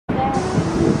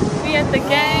We at the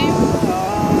game,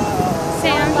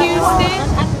 Sam Houston,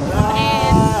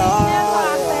 and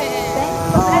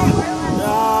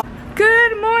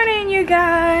good morning, you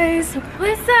guys.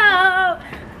 What's up?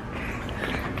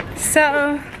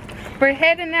 So we're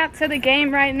heading out to the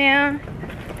game right now.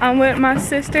 I'm with my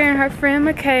sister and her friend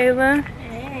Michaela.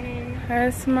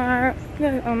 That's Mara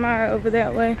over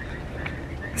that way.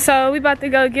 So we about to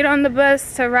go get on the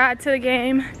bus to ride to the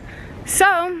game.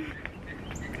 So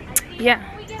yeah.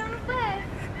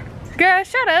 Girl,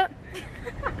 shut up.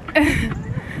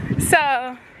 So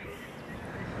I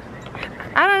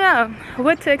don't know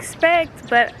what to expect,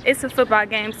 but it's a football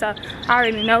game, so I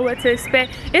already know what to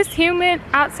expect. It's humid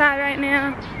outside right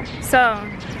now, so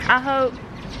I hope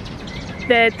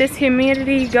that this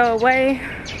humidity go away,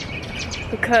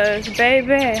 because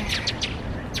baby,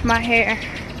 my hair,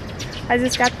 I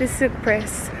just got this silk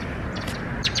press.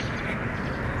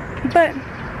 But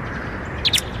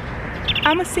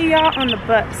I'ma see y'all on the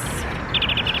bus.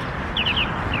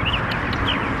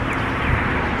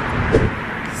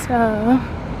 So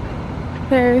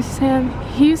there's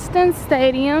Houston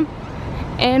Stadium,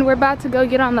 and we're about to go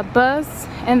get on the bus,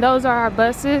 and those are our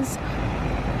buses.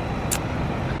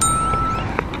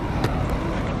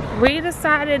 We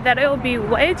decided that it would be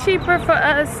way cheaper for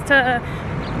us to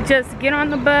just get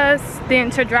on the bus than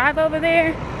to drive over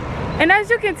there. And as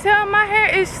you can tell, my hair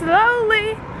is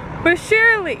slowly but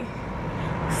surely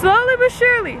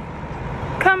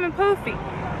coming poofy.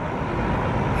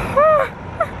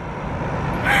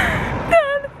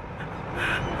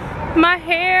 My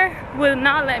hair will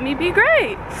not let me be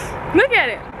great. Look at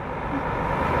it.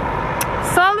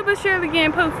 Slowly but surely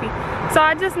getting poofy. So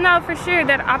I just know for sure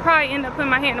that I'll probably end up putting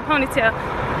my hair in a ponytail,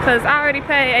 because I already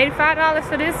paid $85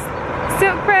 for this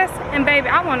silk press, and baby,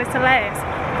 I want it to last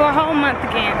for a whole month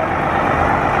again.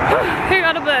 Here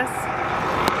go the bus.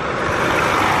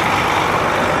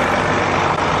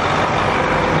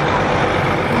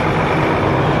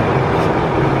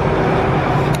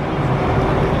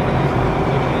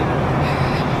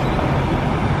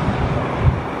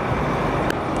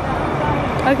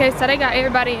 Okay, so they got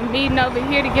everybody meeting over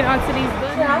here to get onto these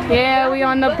buses. Yeah, we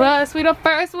on the bus. We the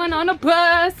first one on the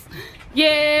bus.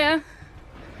 Yeah.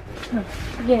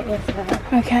 Yeah,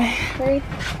 okay. 3,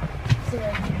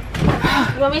 0.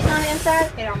 You want me to on the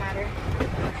inside? It don't matter.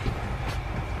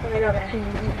 Right over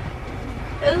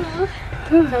there.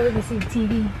 Ooh. So we can see the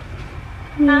TV.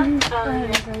 Huh? Oh,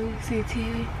 yeah. So we can see the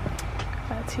TV.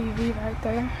 Got TV right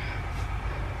there.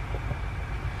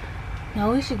 No,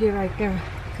 we should get right there.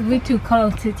 Cause we too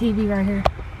close to the TV right here.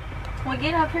 Well,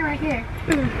 get up here right here.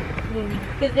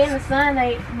 Cause then the sun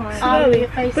ain't slowly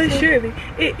but surely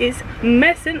it is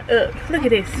messing up. Look at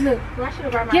this. Look, well, I should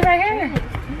have brought my. Get right here.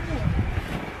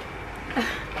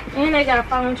 And they got a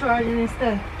phone charging and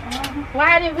stuff.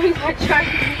 Why didn't we got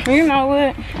charging? You know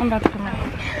what? I'm about to put my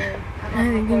hair.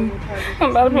 I'm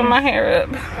about to put my hair up.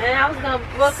 And I was gonna,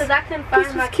 well, cause I couldn't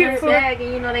find my cute bag,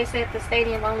 and you know they said the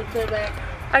stadium only put back.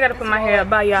 I gotta put my hair up.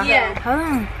 Bye, y'all. Yeah. Hold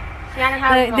on.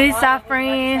 Look, this is our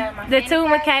friend, the two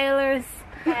Michaelas.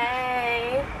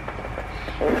 Hey.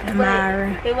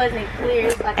 Myra. It wasn't clear. It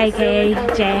was like AKA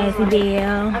Jazzy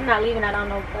Bell. I'm not leaving out on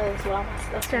no bus with all my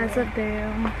stuff. Jazzy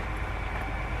Bell.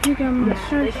 You got my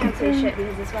shirt. They can't say shit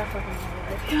because it's my fucking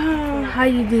bag. How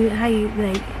you do? How you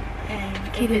like?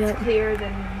 If it's clear,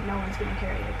 then no one's gonna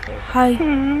carry it clear.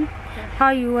 How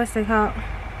you? What's it called?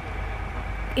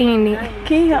 Andy,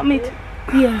 can you help me?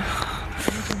 Yeah.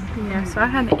 Yeah, so I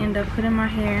had to end up putting my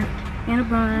hair in a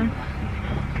bun,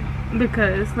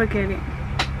 because look at it.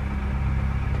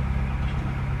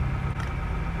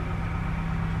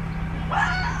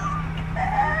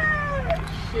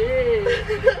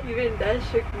 Shit. Even that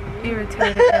shook me.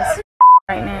 Irritated as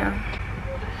right now.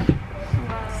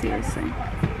 Seriously.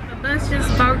 The bus just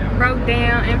broke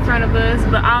down in front of us,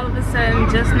 but all of a sudden,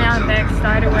 just now, back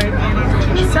started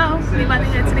working. So, we about to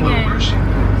head to the game.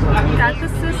 Got the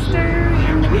sister,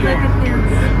 and look at this.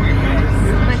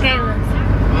 Michaela's.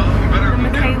 The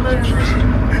Michaela's.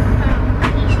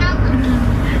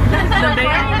 The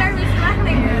Bells.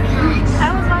 I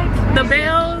was like, the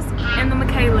Bells and the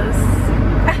Michaelas.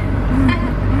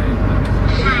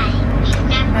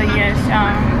 But yes,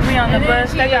 we on the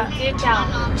bus. They got.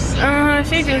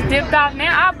 She just dipped out.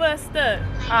 Now I bus stuck.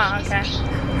 Oh, okay.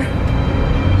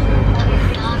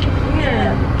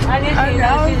 Yeah. I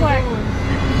was like,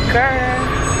 girl.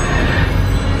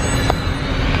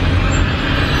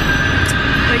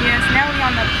 But yes, now we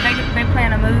on the. They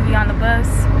playing a movie on the bus,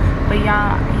 but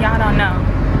y'all don't know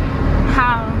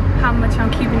how much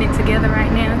I'm keeping it together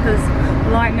right now, because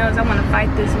Lord knows I want to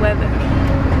fight this weather.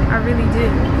 I really do,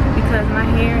 because my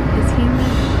hair is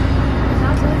humid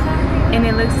and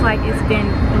it looks like it's been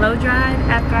blow dried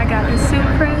after I got the suit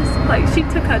pressed. Like, she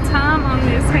took her time on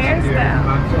this hairstyle.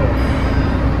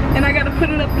 And I gotta put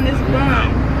it up in this bun.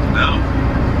 No.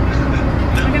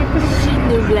 I gotta put it. She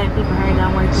knew black people hair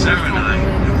don't work in this type of weather.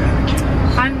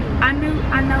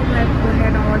 I know black people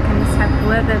hair don't work in this type of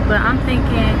weather, but I'm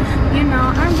thinking, you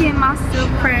know, I'm getting my silk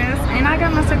pressed, and I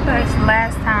got my silk pressed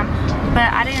last time,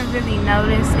 but I didn't really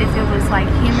notice if it was like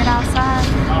humid outside.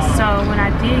 So when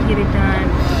I did get it done,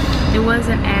 it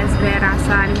wasn't as bad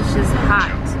outside, it was just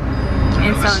hot.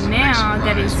 And so now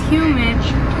that it's humid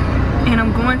and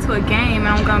I'm going to a game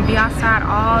and I'm gonna be outside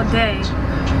all day,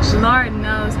 Lord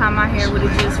knows how my hair would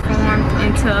have just formed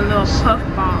into a little puff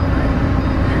ball.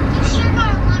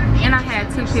 And I had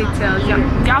 2 pigtails.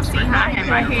 Y'all see how I had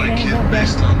my hair.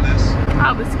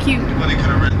 I was cute.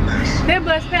 That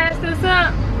bus passed us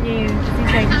up. Yeah, she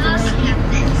takes it.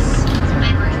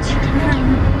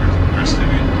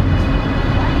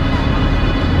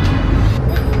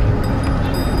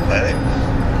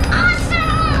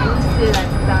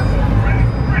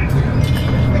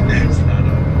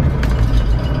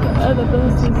 The other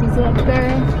buses is up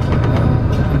there.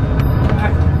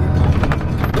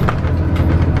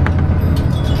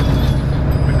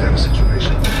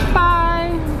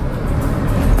 Bye.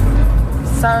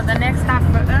 So the next stop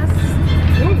for us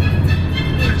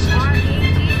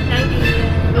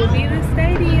will be the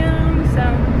stadium. So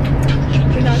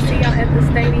we're gonna see y'all at the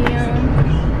stadium.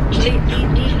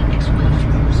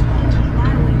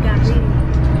 Why we got video?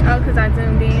 Oh, because I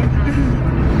zoomed in.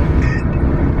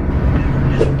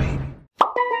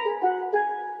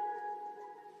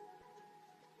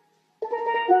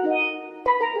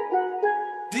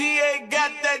 DA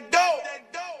got that dope.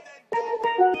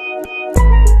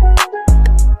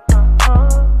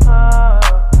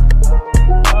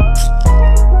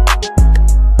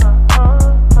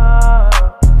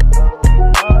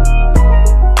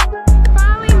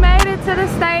 Finally made it to the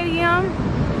stadium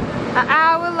an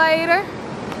hour later.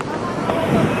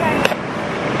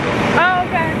 Oh,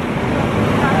 okay.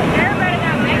 Everybody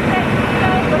got backpacks.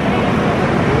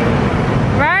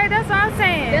 Right, that's what I'm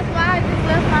saying. That's why I just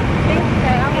left my thing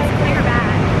today. I was clear by.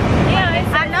 Yeah,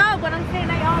 I know, but I'm saying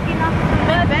they all getting off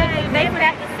the bag. They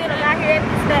practice still out here at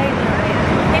the stadium.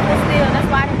 People still, that's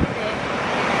why they do that.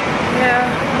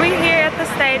 yeah, we here at the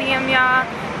stadium, y'all.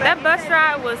 That bus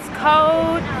ride was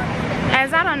cold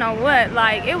as I don't know what.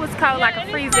 Like, it was cold like a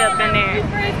freeze up in there.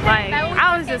 Like,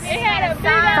 I was just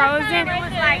frozen.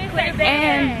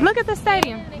 And look at the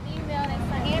stadium. The email that's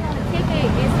like, on the ticket,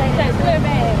 it says clear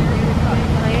bag.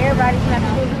 Like, everybody's got to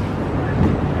do.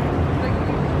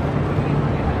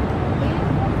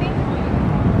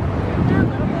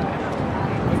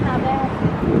 It's not bad.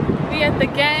 We at the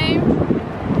game.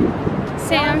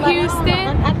 Sam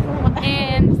Houston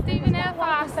and Stephen F.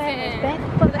 Austin.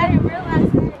 But I didn't realize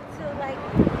that until like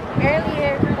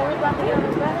earlier. I was about to get on the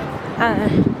bus.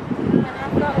 And I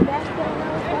saw the basketball and I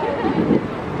was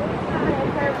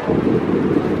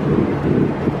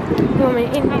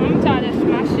I'm tired of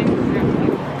my shoes.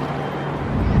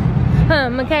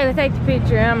 Michaela, take the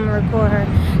picture. I'm gonna record her.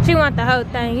 She want the whole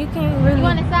thing. You can't really. You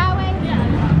want it sideways? Yeah.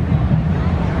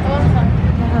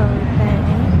 The whole thing.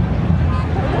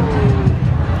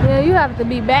 Yeah, you have to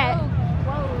be back.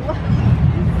 Whoa.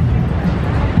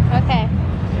 Okay.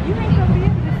 You ain't gonna be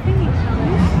able to see.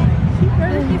 She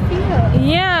barely can feel.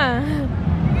 Yeah.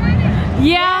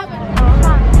 Yeah.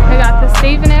 We got the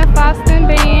Stephen F. Austin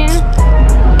band.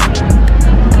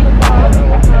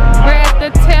 We're at the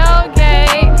tailgate.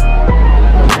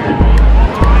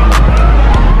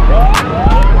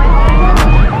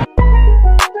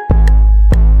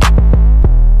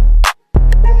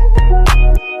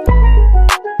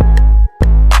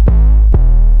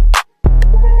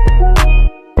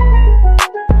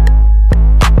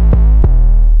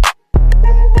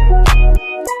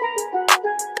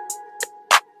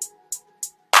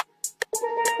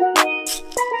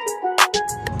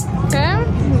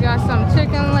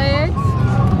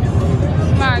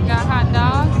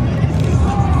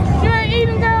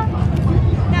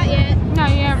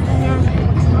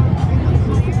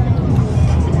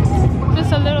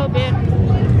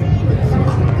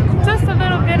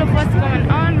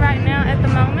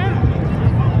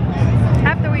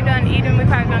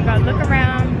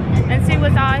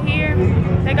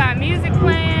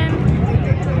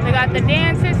 The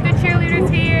dancers, the cheerleaders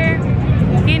here,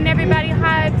 getting everybody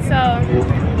hyped, so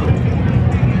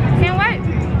can't wait.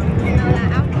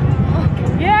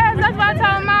 Yeah, that's what I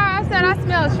told Mara. I said I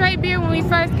smelled straight beer when we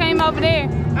first came over there.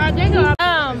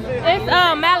 It's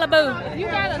Malibu. You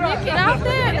gotta lick it out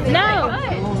there? No.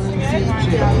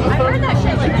 I heard that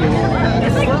shit like that.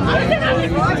 It's like,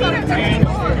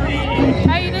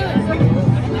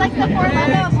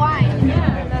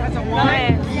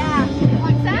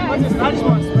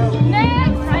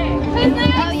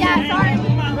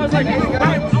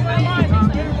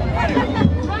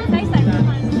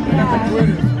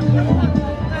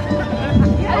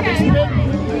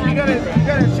 You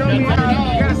gotta show me how.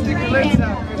 You gotta stick your lips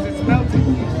out because it's melting.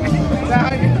 Is that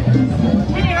how you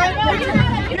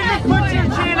just put your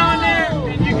chin on there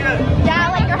and you're good.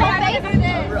 Yeah, like your whole face.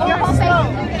 Your whole face.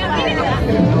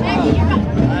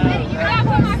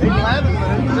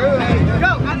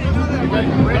 Go. I didn't know that.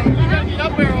 You gotta get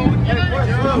up there.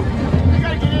 You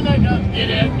gotta get in there. Get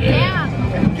in. Yeah.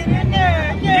 Get in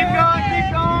there. Keep going.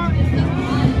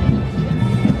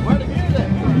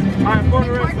 Alright, for the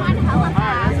rest of it. Alright,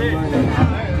 that's it.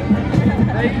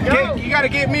 There you go. You gotta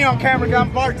get me on camera,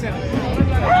 I'm bartending.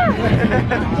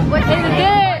 Is it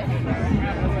good?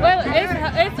 Well,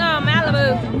 it's Malibu.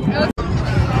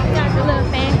 Got the little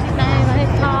fancy thing on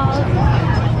his calls.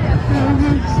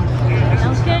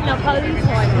 Don't send no police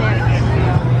horse there.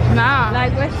 Nah.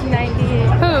 Like what's his name did?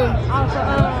 Who? Also,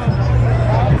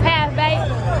 half baked.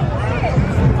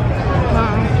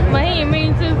 But he ain't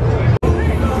mean to.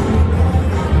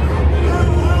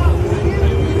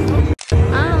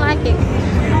 I don't like it.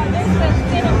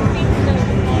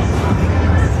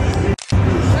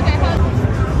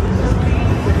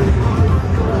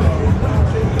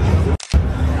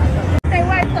 Say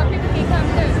what so people can come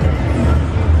too.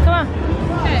 Come on.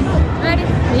 Okay, ready?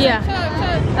 Yeah.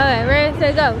 Chug. Okay, ready,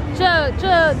 set, go. Chug.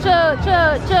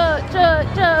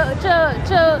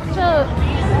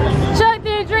 Chug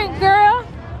this drink, girl.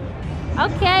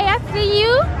 Okay, I see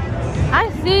you.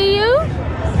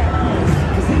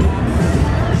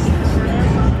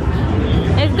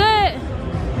 It's good.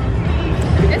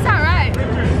 It's alright.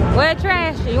 Well,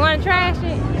 trash it. You want to trash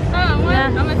it? One,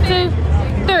 I'm gonna 2,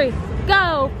 3,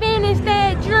 go. Finish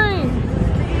that drink.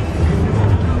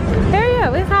 Hurry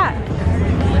up, it's hot.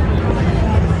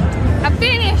 I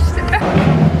finished.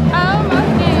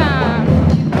 Almost time.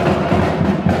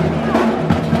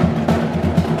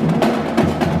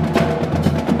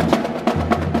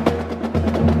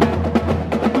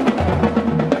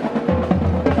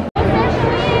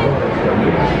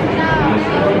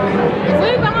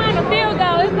 We're behind the field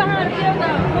goal. It's behind the field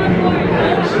goal.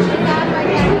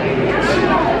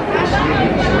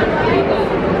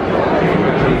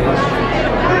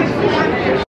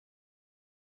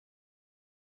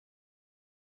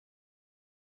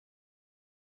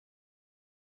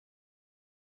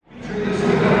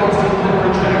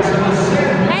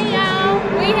 Hey y'all,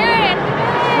 we here.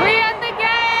 We at the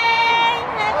game.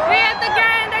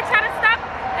 They try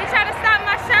to stop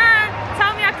my shine.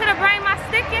 Told me I couldn't bring my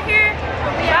stick in here.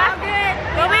 Y'all good?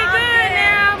 But we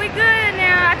good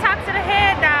now. I talked to the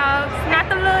head dogs, not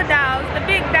the little dogs, the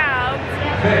big dogs.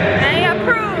 They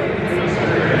approved.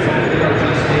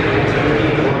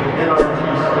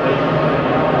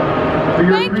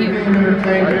 Thank you.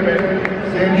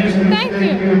 Thank you.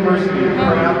 University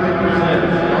proudly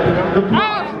presents the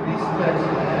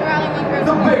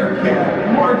the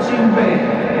Bearcat Marching Band.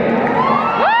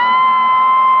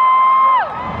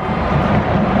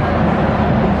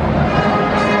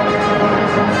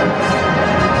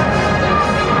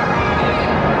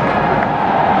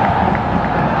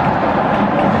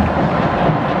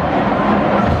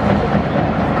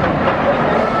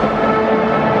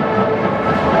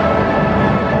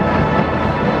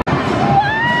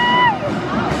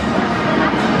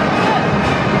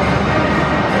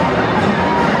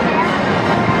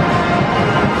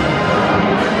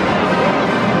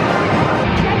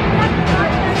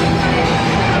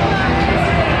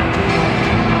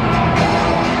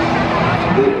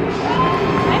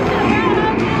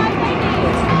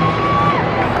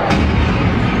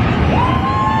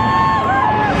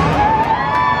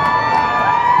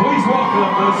 Please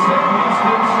welcome the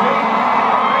Houston State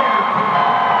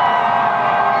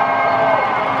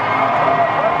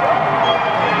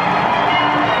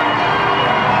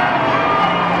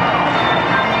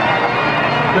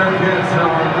Bearcats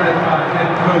are led by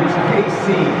head coach K.C.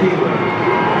 Keeler.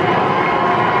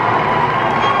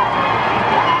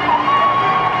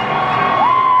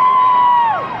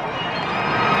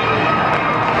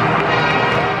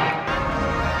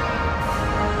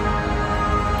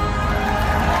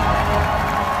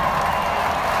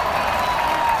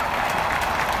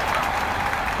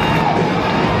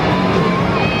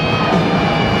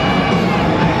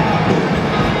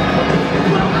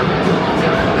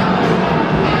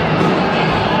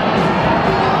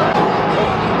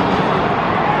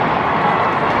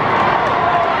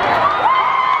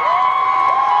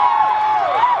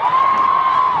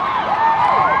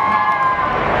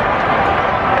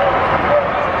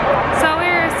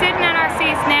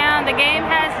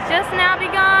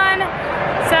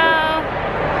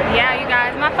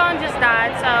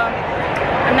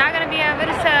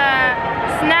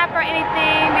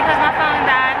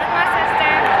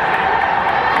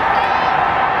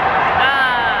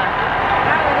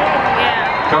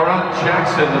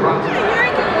 Jackson, the run.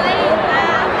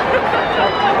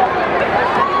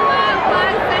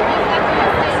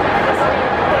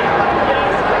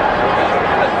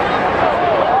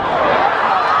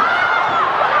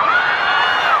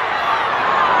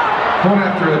 Point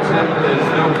after attempt is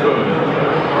no good.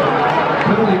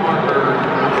 Penalty marker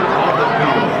on the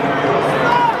field.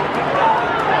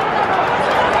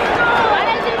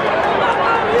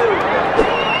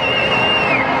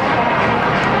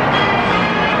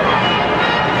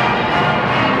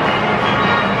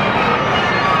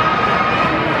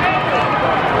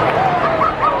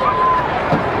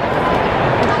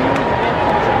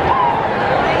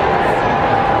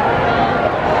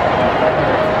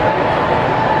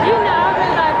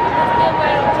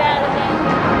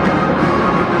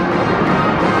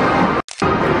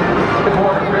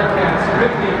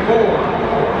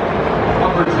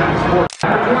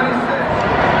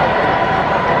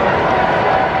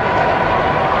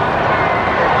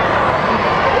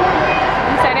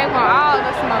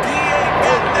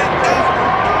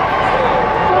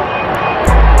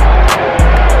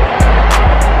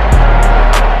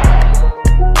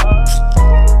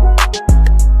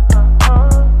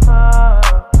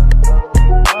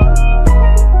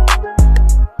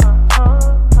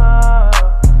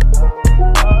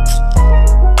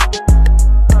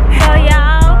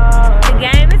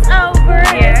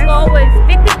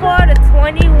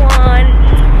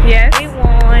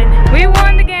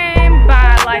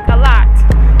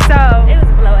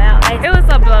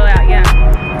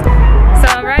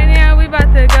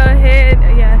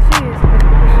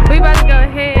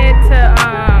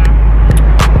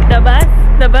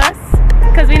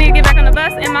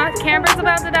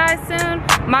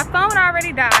 My phone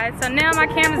already died, so now my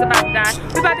camera's about to die.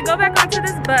 We're about to go back onto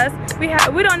this bus.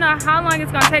 We don't know how long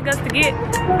it's gonna take us to get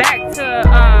back to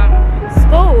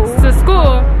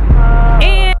school.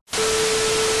 And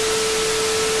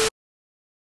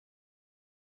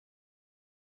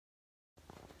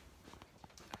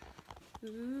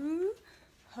ooh,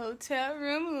 hotel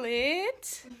room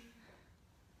lit.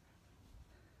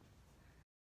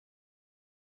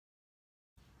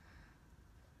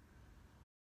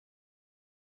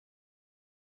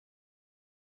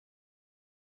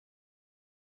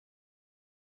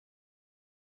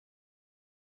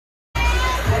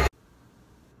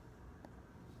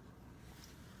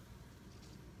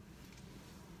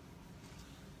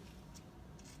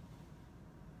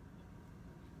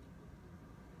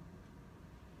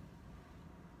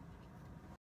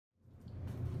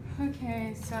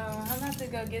 Okay, so I'm about to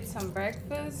go get some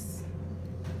breakfast.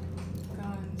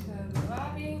 Going to the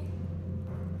lobby.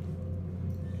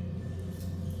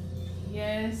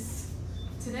 Yes,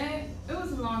 today it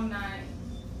was a long night.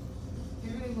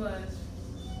 It really was.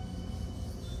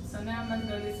 So now I'm about to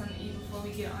go get something to eat before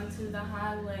we get onto the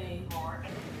highway.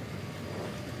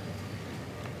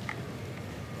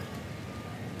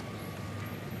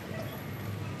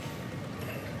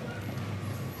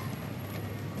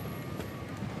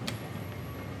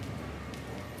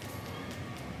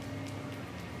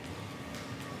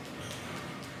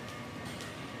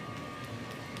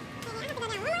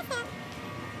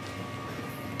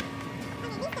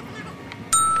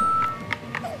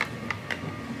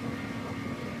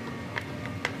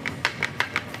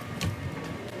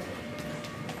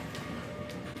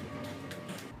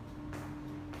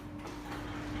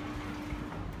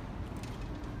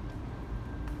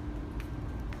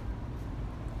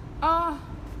 Oh,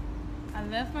 I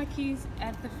left my keys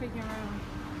at the freaking room.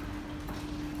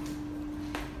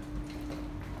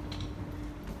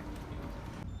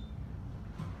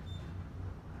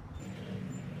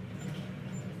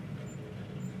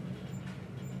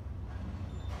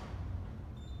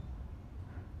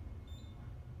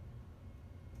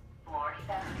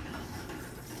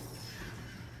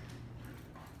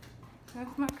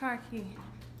 That's my car key.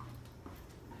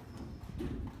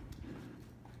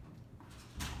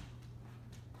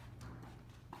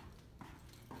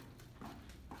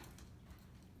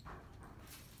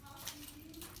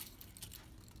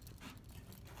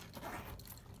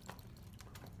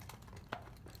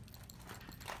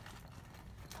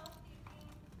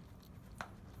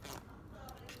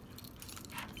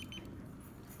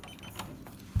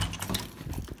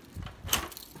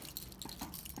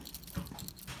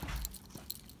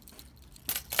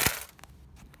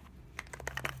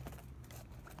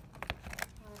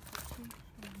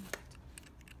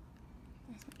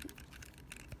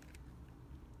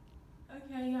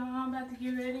 Okay, y'all, I'm about to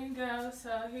get ready and go.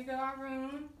 So here go our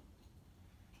room.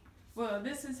 Well,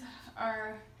 this is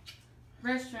our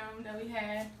restroom that we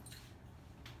had.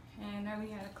 And then we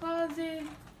had a closet.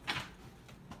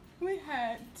 We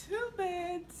had 2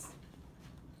 beds.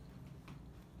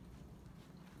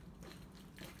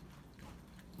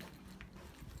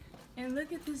 And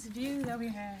look at this view that we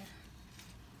have.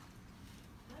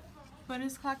 But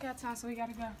it's clock out time, so we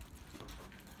gotta go.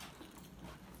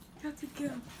 Got to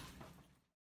go.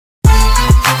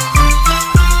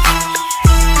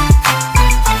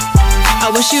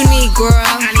 Oh, what you need, girl?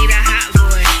 I need a hot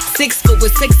boy. 6 foot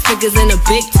with 6 figures and a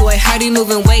big toy. Heard he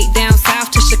moving weight down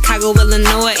south to Chicago,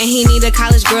 Illinois. And he need a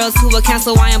college girls who will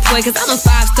cancel why I'm employed. Cause I'm a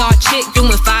 5-star chick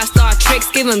doing 5-star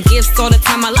tricks. Give him gifts all the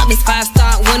time. I love this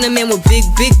 5-star. Want a man with big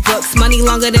bucks. Money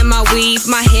longer than my weave.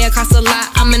 My hair costs a lot.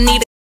 I'ma need